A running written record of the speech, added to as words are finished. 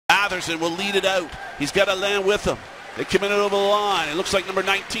Batherson will lead it out. He's got to land with them. They come in over the line. It looks like number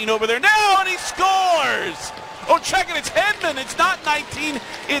 19 over there now, and he scores! Oh, check it, it's Henman. It's not 19,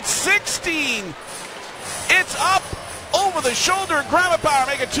 it's 16. It's up over the shoulder. Grama-Power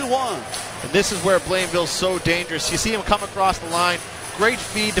make it 2-1. And this is where Blainville's so dangerous. You see him come across the line. Great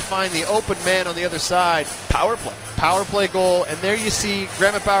feed to find the open man on the other side. Power play. Power play goal. And there you see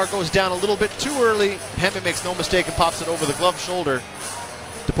Grama-Power goes down a little bit too early. Henman makes no mistake and pops it over the glove shoulder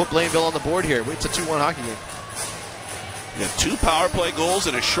to put Blainville on the board here. It's a 2-1 hockey game. Yeah, 2 power play goals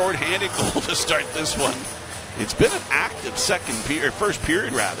and a short-handed goal to start this one. It's been an active first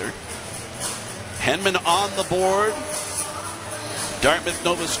period rather. Henman on the board. Dartmouth,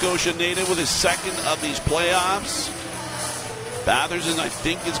 Nova Scotia native with his second of these playoffs. Batherson, I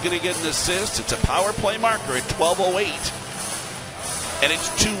think, is going to get an assist. It's a power play marker at 12:08. And it's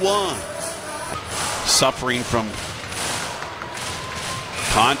 2-1. Suffering from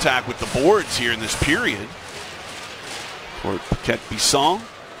contact with the boards here in this period. For Paquette-Bisson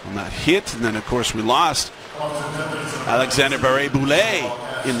on that hit. And then, of course, we lost Alexander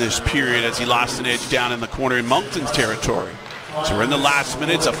Barré-Boulet in this period as he lost an edge down in the corner in Moncton's territory. So we're in the last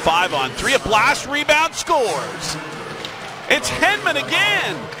minutes, a 5-on-3, a blast, rebound, scores. It's Henman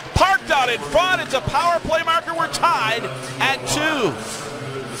again, parked out in front. It's a power play marker. We're tied at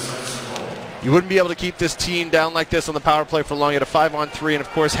 2. You wouldn't be able to keep this team down like this on the power play for long. You had a 5-on-3, and of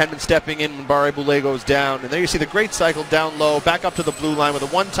course Henman stepping in when Barré-Boulet goes down. And there you see the great cycle down low, back up to the blue line with a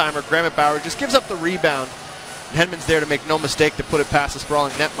one-timer. Grama-Power just gives up the rebound. And Henman's there to make no mistake to put it past the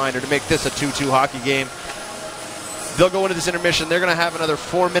sprawling netminder to make this a 2-2 hockey game. They'll go into this intermission. They're going to have another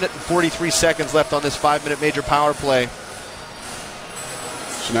 4 minutes and 43 seconds left on this 5-minute major power play.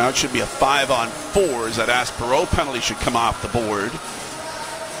 So now it should be a 5-on-4 as that Aspero penalty should come off the board.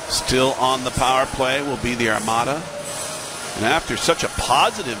 Still on the power play will be the Armada. And after such a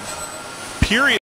positive period